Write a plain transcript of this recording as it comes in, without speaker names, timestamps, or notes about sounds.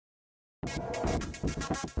Hello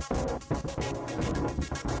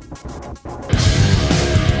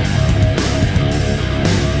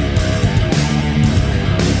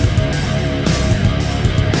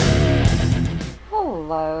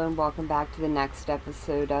and welcome back to the next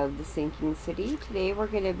episode of The Sinking City. Today we're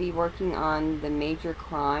going to be working on the major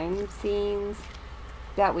crime scenes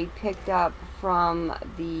that we picked up from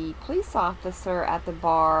the police officer at the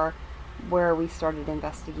bar where we started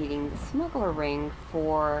investigating the smuggler ring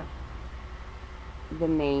for the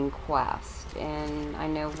main quest. And I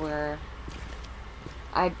know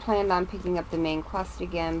I'd planned on picking up the main quest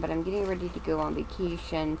again, but I'm getting ready to go on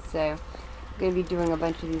vacation, so I'm going to be doing a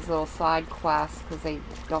bunch of these little side quests because they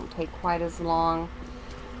don't take quite as long,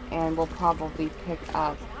 and we'll probably pick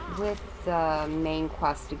up with the main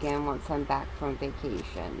quest again once I'm back from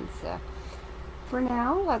vacation. So for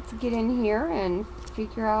now, let's get in here and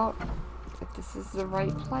figure out if this is the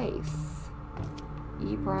right place.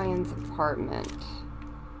 E. Bryan's apartment.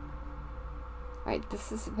 Right,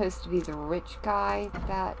 this is supposed to be the rich guy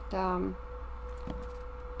that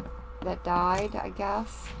died, I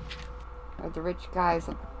guess. Or the rich guy's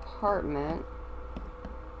apartment.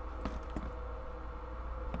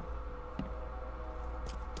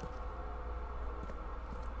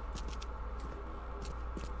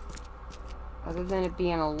 Other than it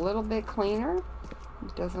being a little bit cleaner,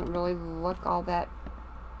 it doesn't really look all that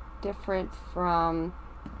different from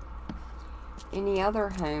any other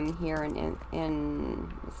home here in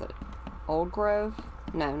is it Old Grove?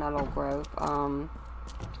 No, not Old Grove.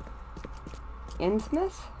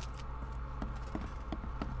 Innsmouth?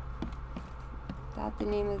 Is that the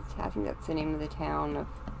name of I think that's the name of the town of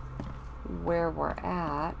where we're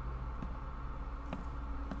at.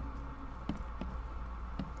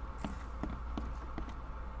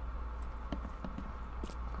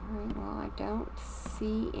 Alright, well, I don't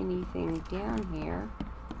see anything down here.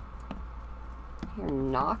 I hear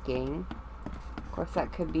knocking. Of course,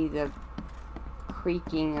 that could be the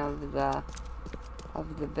creaking of the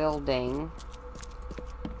building.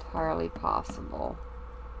 Entirely possible.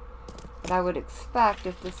 But I would expect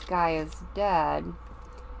if this guy is dead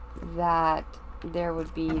that there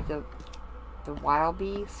would be the wild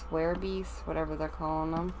beasts, werebeasts, whatever they're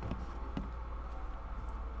calling them.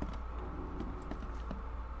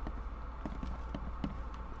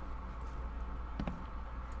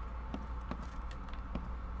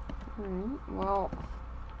 Alright, well,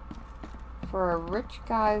 for a rich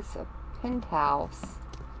guy's penthouse.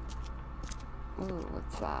 Ooh,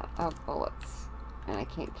 what's that? Oh, bullets. And I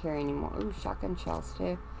can't carry anymore. Ooh, shotgun shells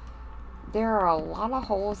too. There are a lot of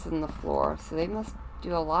holes in the floor, so they must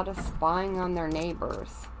do a lot of spying on their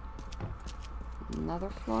neighbors. Another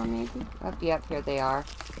floor, maybe? Oh, yep, here they are.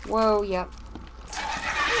 Whoa, yep.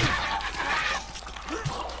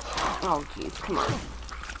 Oh, jeez, come on.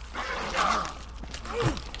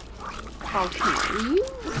 Oh, come on. You?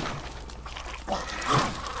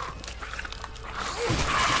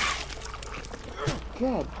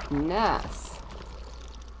 Goodness.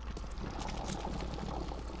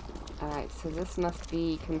 Alright, so this must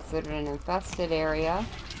be considered an infested area.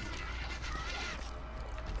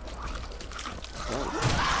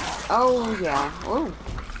 Oh, yeah. Oh.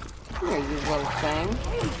 Here, you little thing.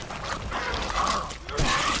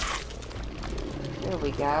 There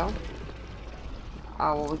we go.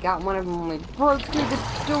 Oh, well, we got one of them when we broke through the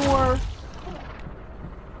door.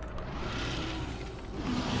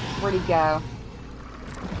 Where'd he go?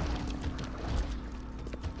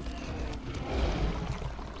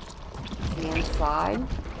 Is he inside?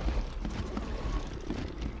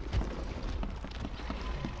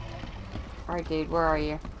 Alright, dude, where are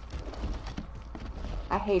you?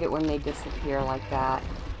 I hate it when they disappear like that.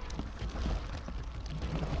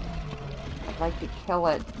 I'd like to kill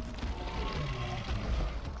it.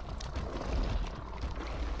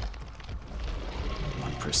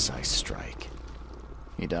 One precise strike.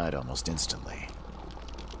 He died almost instantly.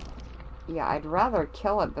 Yeah, I'd rather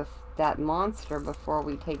kill it that monster before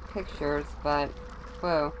we take pictures, but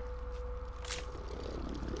whoa.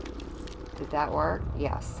 Did that work?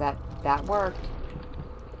 Yes, that worked.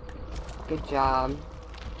 Good job.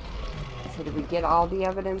 So did we get all the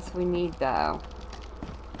evidence we need, though?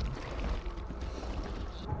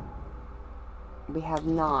 We have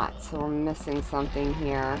not, so we're missing something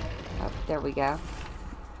here. Oh, there we go.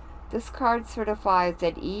 This card certifies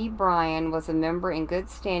that E. Bryan was a member in good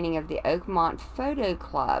standing of the Oakmont Photo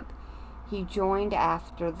Club. He joined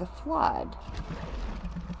after the flood.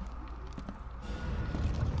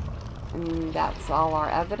 And that's all our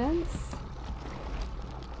evidence.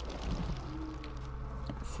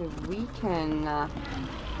 So we can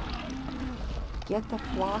get the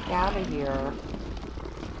flock out of here.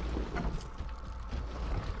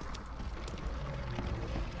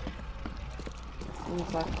 soon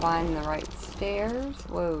as I find the right stairs.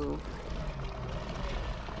 Whoa.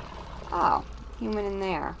 Oh, he went in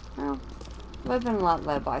there. Well, live and let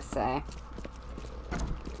live, I say.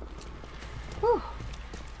 Whew.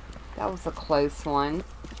 That was a close one.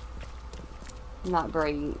 Not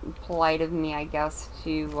very polite of me, I guess,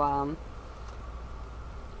 to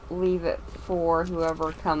leave it for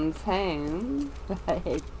whoever comes home.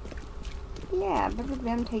 But yeah, better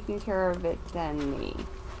them taking care of it than me.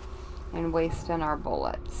 And wasting our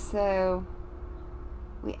bullets. So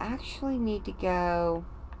we actually need to go.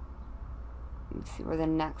 Let's see where the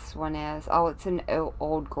next one is. Oh, it's in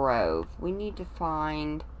Old Grove. We need to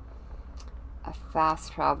find a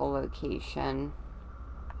fast travel location.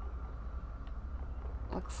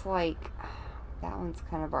 Looks like that one's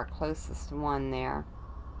kind of our closest one there.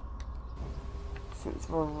 Since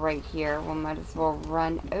we're right here, we might as well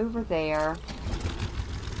run over there.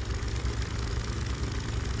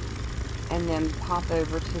 And then pop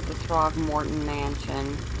over to the Throgmorton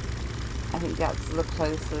Mansion. I think that's the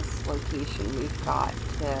closest location we've got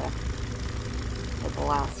to the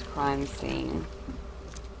last crime scene.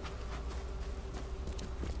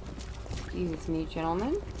 Excuse me,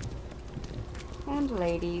 gentlemen. And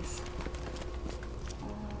ladies.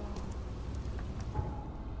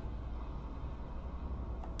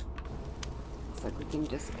 Looks like we can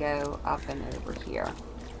just go up and over here.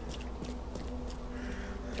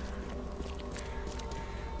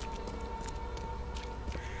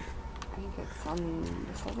 I think it's on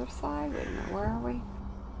this other side. Wait a minute, where are we?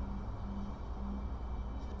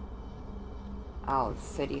 Oh,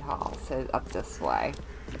 City Hall, so up this way.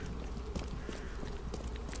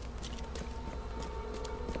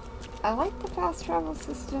 I like the fast travel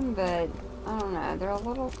system, but I don't know, they're a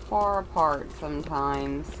little far apart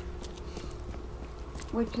sometimes.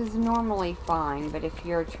 Which is normally fine, but if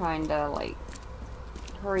you're trying to, like,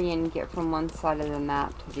 hurry and get from one side of the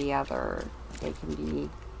map to the other, they can be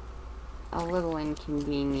a little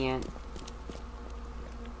inconvenient.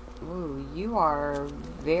 Ooh, you are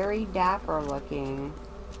very dapper looking.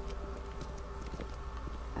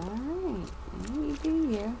 Alright, you do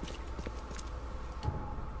you.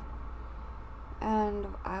 And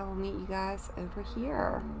I will meet you guys over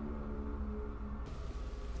here.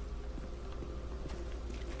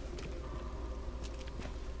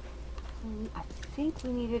 I think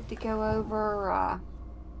we needed to go over,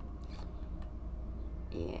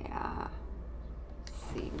 yeah.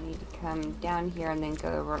 Let's see, we need to come down here and then go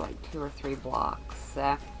over like 2 or 3 blocks.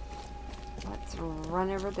 So, let's run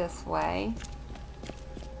over this way.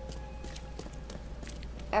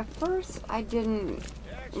 At first, I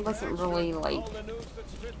wasn't really, like,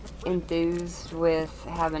 enthused with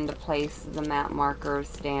having to place the map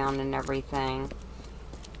markers down and everything.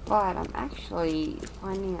 But I'm actually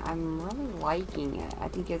finding I'm really liking it. I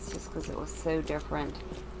think it's just because it was so different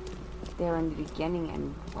there in the beginning.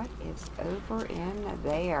 And what is over in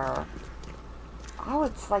there? Oh,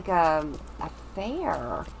 it's like a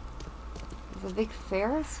fair. It's a big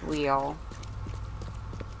Ferris wheel.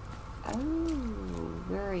 Oh,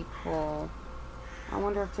 very cool. I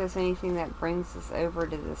wonder if there's anything that brings us over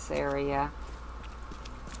to this area.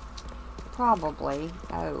 Probably.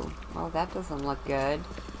 Oh, well, that doesn't look good.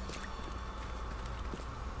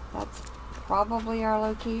 That's probably our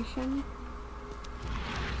location.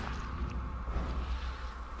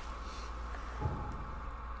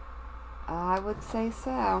 I would say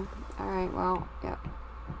so. Alright, well, yep.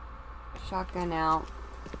 Shotgun out.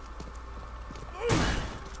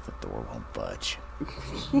 The door won't budge.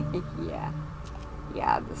 Yeah.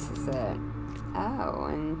 Yeah, this is it. Oh,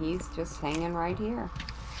 and he's just hanging right here.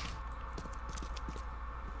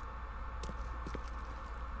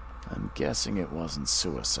 I'm guessing it wasn't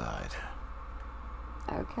suicide.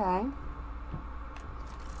 Okay.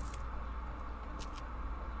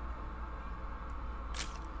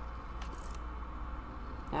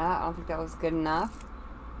 I don't think that was good enough.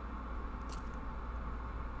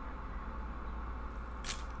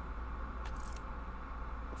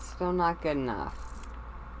 Still not good enough.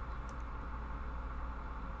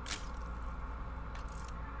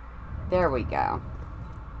 There we go.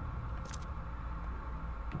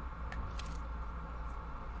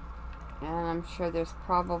 And I'm sure there's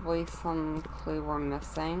probably some clue we're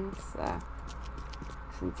missing, so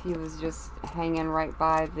since he was just hanging right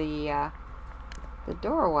by the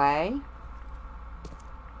doorway.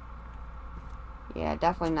 Yeah,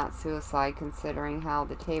 definitely not suicide considering how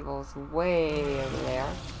the table's way over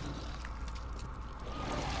there.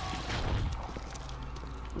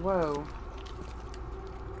 Whoa.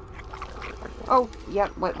 Oh,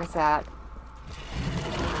 yep, what was that?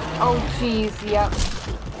 Oh, jeez, yep.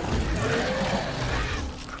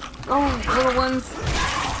 Oh, little ones.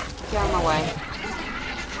 Get out of my way.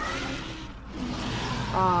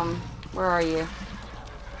 Where are you?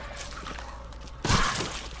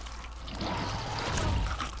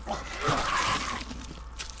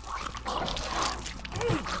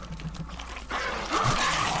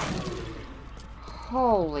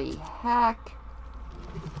 Holy heck.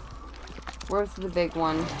 Where's the big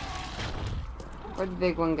one? Where'd the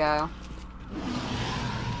big one go?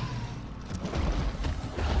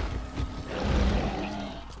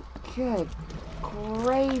 Good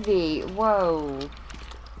gravy. Whoa.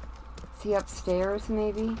 Is he upstairs,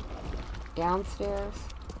 maybe? Downstairs?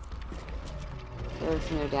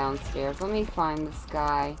 There's no downstairs. Let me find this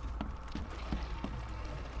guy.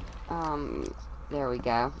 There we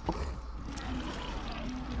go.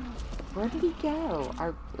 Where did he go?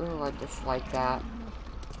 I dislike that.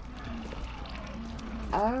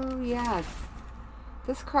 Oh, yes.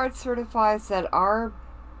 This card certifies that our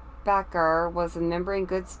Becker was a member in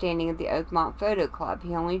good standing of the Oakmont Photo Club.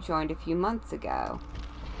 He only joined a few months ago.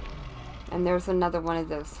 And there's another one of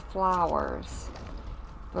those flowers.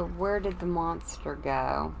 But where did the monster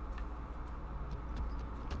go?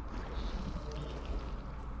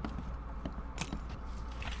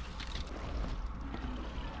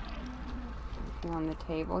 On the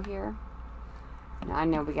table here. Now, I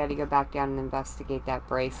know we got to go back down and investigate that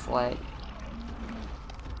bracelet.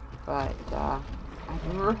 But,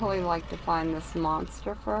 I'd really like to find this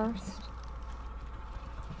monster first.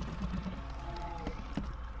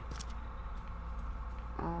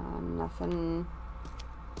 Nothing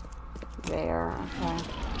there. Okay.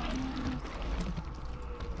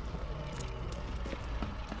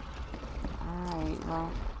 Alright,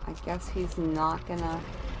 well, I guess he's not gonna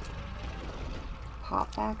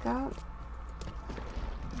pop back up.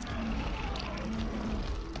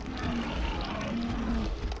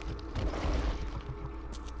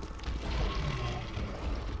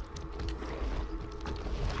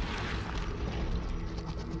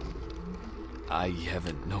 I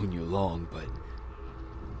haven't known you long, but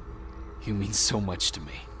you mean so much to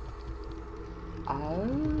me. Oh.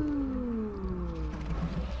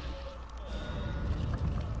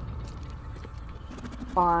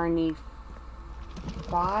 Barney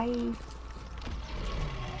Fife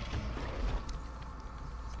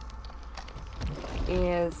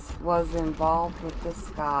was involved with this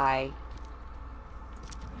guy.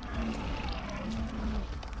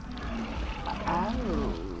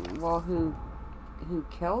 Oh, well, who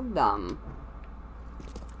killed them?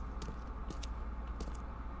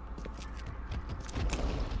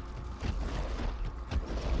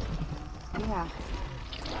 Yeah.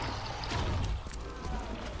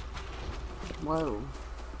 Whoa.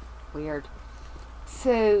 Weird.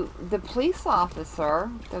 So, the police officer,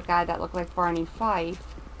 the guy that looked like Barney Fife,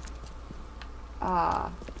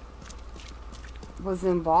 was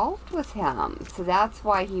involved with him. So that's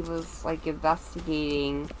why he was, like,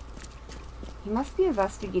 investigating. He must be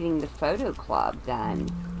investigating the photo club, then.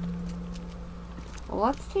 Well,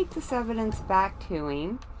 let's take this evidence back to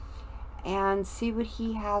him and see what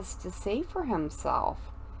he has to say for himself.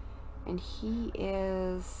 And he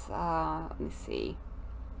is, let me see.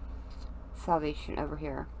 Salvation over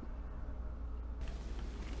here.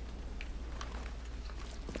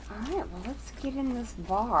 Alright, well, let's get in this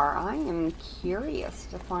bar. I am curious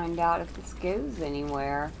to find out if this goes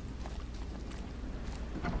anywhere.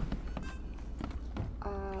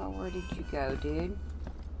 Where did you go, dude?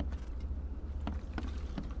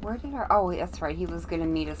 Where did our... Oh, that's right. He was going to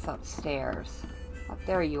meet us upstairs. Oh,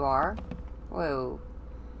 there you are. Whoa.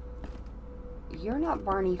 You're not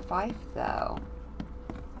Barney Fife, though.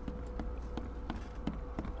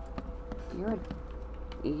 You're...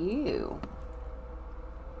 you.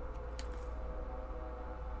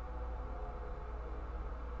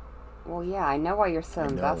 Well, yeah, I know why you're so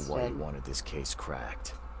invested. I know why you wanted this case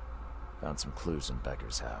cracked. Found some clues in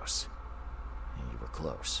Becker's house. And you were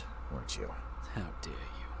close, weren't you? How dare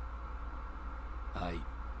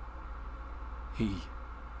you?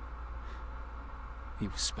 He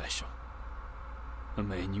was special. A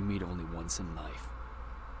man you meet only once in life.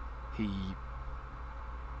 He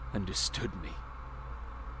understood me.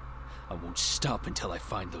 I won't stop until I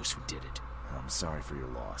find those who did it. I'm sorry for your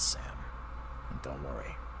loss, Sam. And don't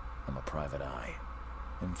worry, I'm a private eye.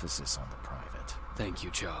 Emphasis on the private. Thank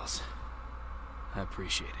you, Charles. I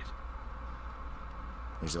appreciate it.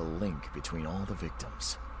 There's a link between all the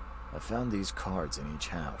victims. I found these cards in each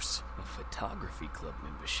house. A photography club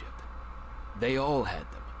membership. They all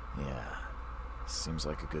had them. Yeah. Seems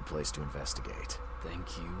like a good place to investigate.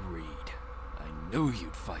 Thank you, Reed. I knew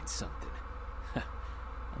you'd find something. I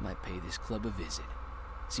might pay this club a visit.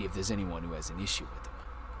 See if there's anyone who has an issue with them.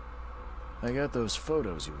 I got those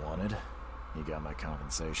photos you wanted. You got my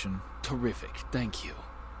compensation. Terrific, thank you.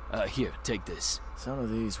 Here, take this. Some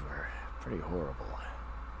of these were pretty horrible.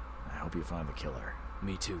 I hope you find the killer.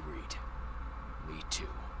 Me too, Reed. Me too.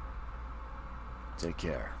 Take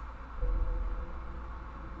care.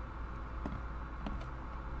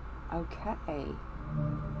 Okay.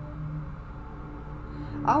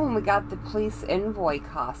 Oh, and we got the police envoy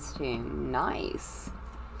costume. Nice.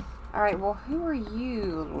 Alright, well, who are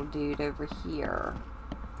you, little dude over here?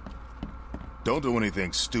 Don't do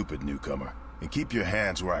anything stupid, newcomer. And keep your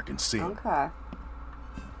hands where I can see them. Okay.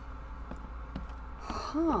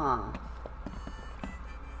 Huh.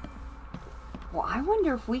 Well, I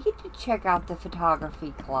wonder if we get to check out the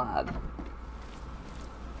photography club.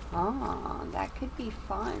 Oh, that could be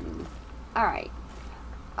fun. Alright.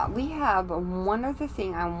 We have one other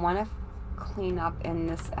thing I want to clean up in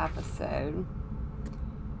this episode.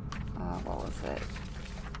 What was it?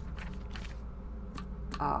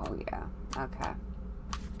 Oh, yeah. Okay.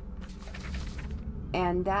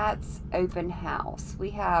 And that's open house. We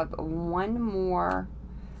have one more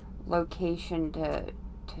location to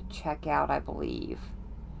check out, I believe.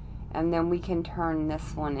 And then we can turn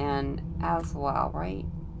this one in as well, right?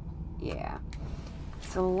 Yeah.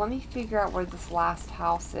 So let me figure out where this last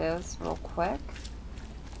house is real quick.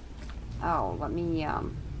 Oh, let me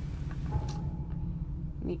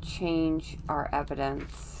change our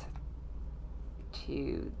evidence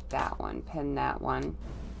to that one, pin that one.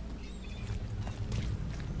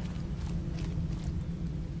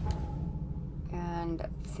 And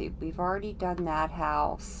let's see, we've already done that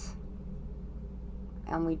house.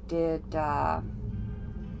 And we did the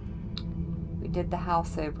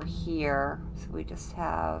house over here. So we just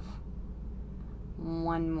have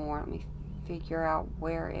one more. Let me figure out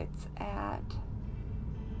where it's at.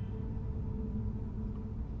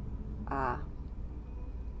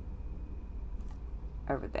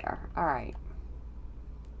 Over there. Alright.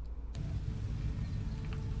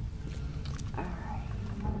 Alright.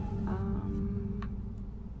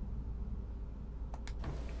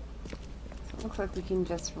 So it looks like we can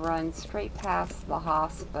just run straight past the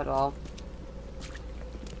hospital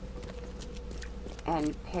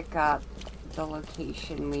and pick up the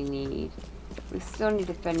location we need. We still need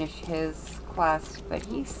to finish his quest, but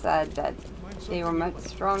he said that they were much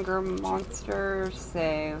stronger monsters,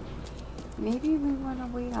 so maybe we want to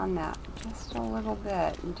wait on that just a little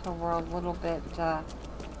bit until we're a little bit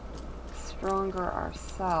stronger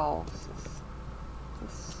ourselves.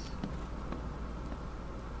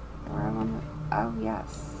 Where am I? Oh,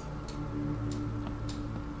 yes.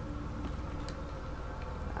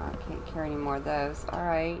 I can't carry any more of those.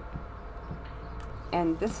 Alright.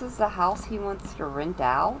 And this is the house he wants to rent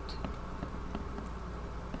out?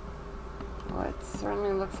 Well, it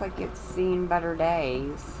certainly looks like it's seen better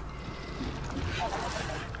days.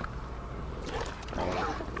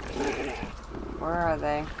 Where are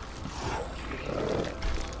they?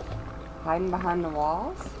 Hiding behind the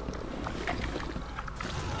walls?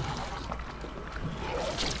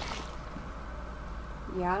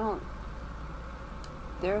 Yeah, I don't...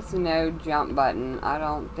 There's no jump button. I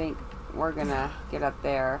don't think we're gonna get up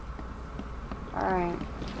there. Alright.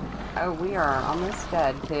 Oh, we are almost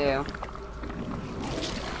dead, too.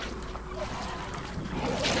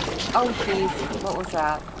 Oh, jeez. What was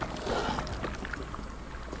that?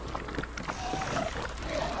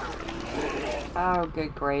 Oh,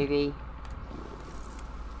 good gravy.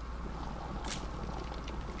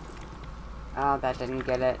 Oh, that didn't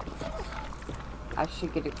get it. I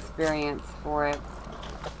should get experience for it.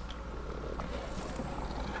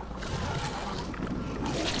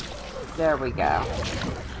 There we go.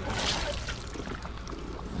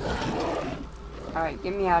 Alright,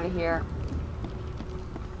 get me out of here.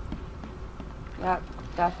 Yep,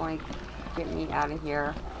 definitely get me out of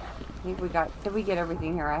here. I think we got... Did we get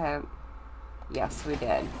everything here, I hope? Yes, we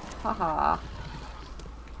did. Haha.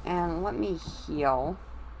 And let me heal.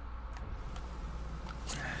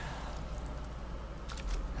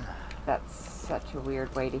 That's such a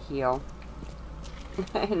weird way to heal.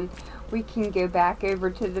 And we can go back over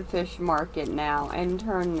to the fish market now and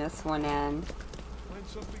turn this one in.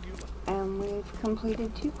 And we've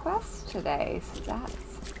completed 2 quests today, so that's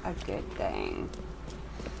a good thing.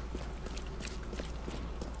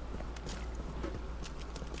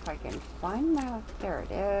 If I can find that, there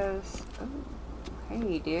it is. Ooh,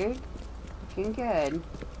 hey dude, looking good.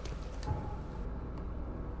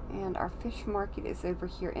 And our fish market is over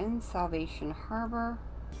here in Salvation Harbor.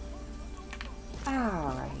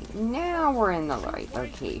 Alright, now we're in the right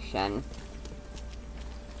location.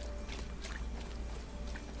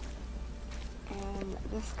 And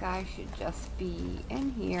this guy should just be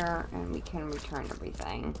in here and we can return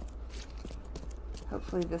everything.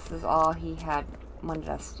 Hopefully this is all he had wanted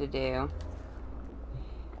us to do.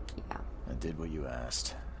 Yeah. I did what you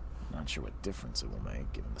asked. Not sure what difference it will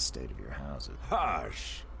make given the state of your houses.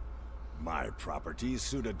 Hush! My properties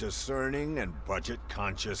suit a discerning and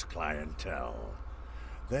budget-conscious clientele.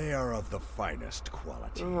 They are of the finest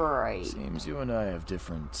quality. Right. Seems you and I have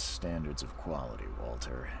different standards of quality,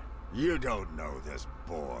 Walter. You don't know this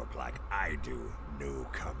Borg like I do,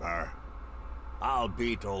 newcomer. I'll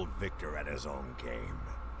beat old Victor at his own game.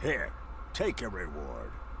 Here, take your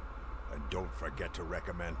reward. And don't forget to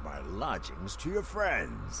recommend my lodgings to your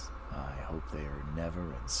friends. I hope they are never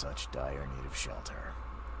in such dire need of shelter.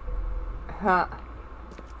 Huh.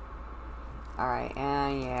 Alright,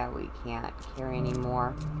 and yeah, we can't carry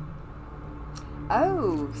anymore.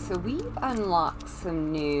 Oh, so we've unlocked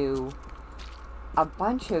a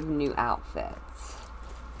bunch of new outfits.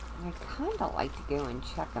 I'd kind of like to go and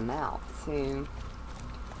check them out, so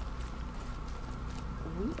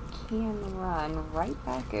we can run right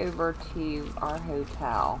back over to our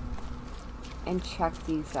hotel and check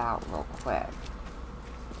these out real quick.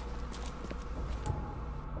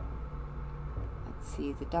 Let's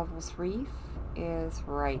see, the Devil's Reef is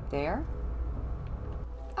right there.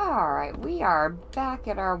 Alright, we are back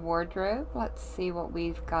at our wardrobe. Let's see what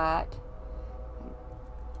we've got.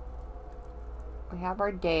 We have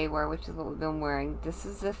our day wear, which is what we've been wearing. This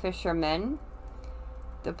is the fisherman,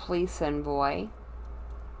 the police envoy,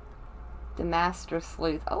 the master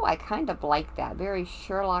sleuth. Oh, I kind of like that. Very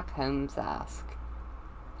Sherlock Holmes-esque.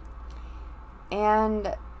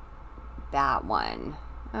 And that one.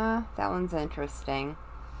 That one's interesting.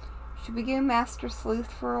 Should we go master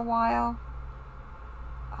sleuth for a while?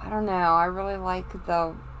 I don't know. I really like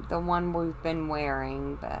the one we've been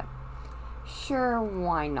wearing, but sure,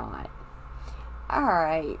 why not?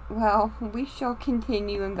 Alright, well, we shall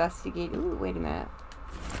continue investigating. Ooh, wait a minute.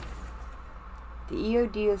 The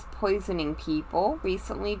EOD is poisoning people.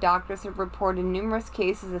 Recently, doctors have reported numerous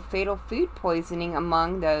cases of fatal food poisoning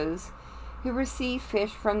among those who receive fish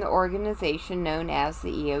from the organization known as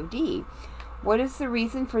the EOD. What is the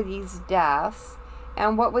reason for these deaths,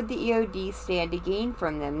 and what would the EOD stand to gain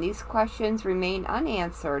from them? These questions remain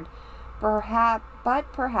unanswered, but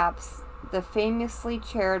perhaps the famously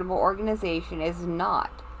charitable organization is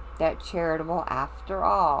not that charitable after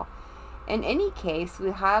all. In any case,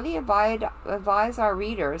 we highly advise our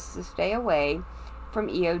readers to stay away from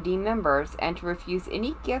EOD members and to refuse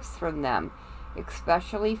any gifts from them,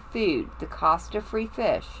 especially food. The cost of free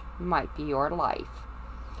fish might be your life.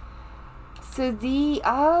 So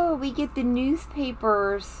we get the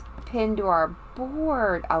newspapers pinned to our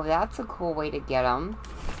board. Oh, that's a cool way to get them.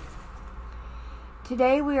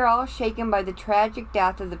 Today we are all shaken by the tragic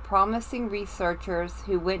death of the promising researchers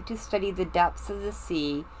who went to study the depths of the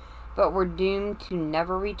sea, but were doomed to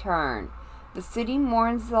never return. The city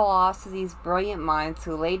mourns the loss of these brilliant minds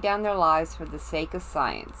who laid down their lives for the sake of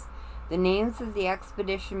science. The names of the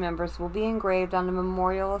expedition members will be engraved on a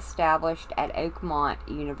memorial established at Oakmont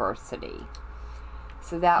University.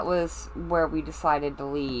 So that was where we decided to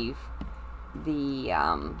leave the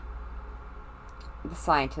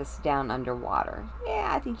scientist down underwater.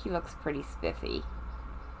 Yeah, I think he looks pretty spiffy.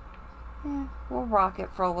 Yeah, we'll rock it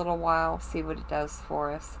for a little while, see what it does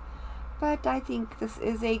for us. But I think this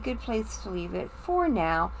is a good place to leave it for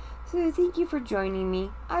now. So thank you for joining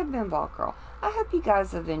me. I've been Valkyr. I hope you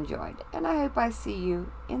guys have enjoyed, and I hope I see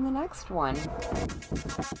you in the next one.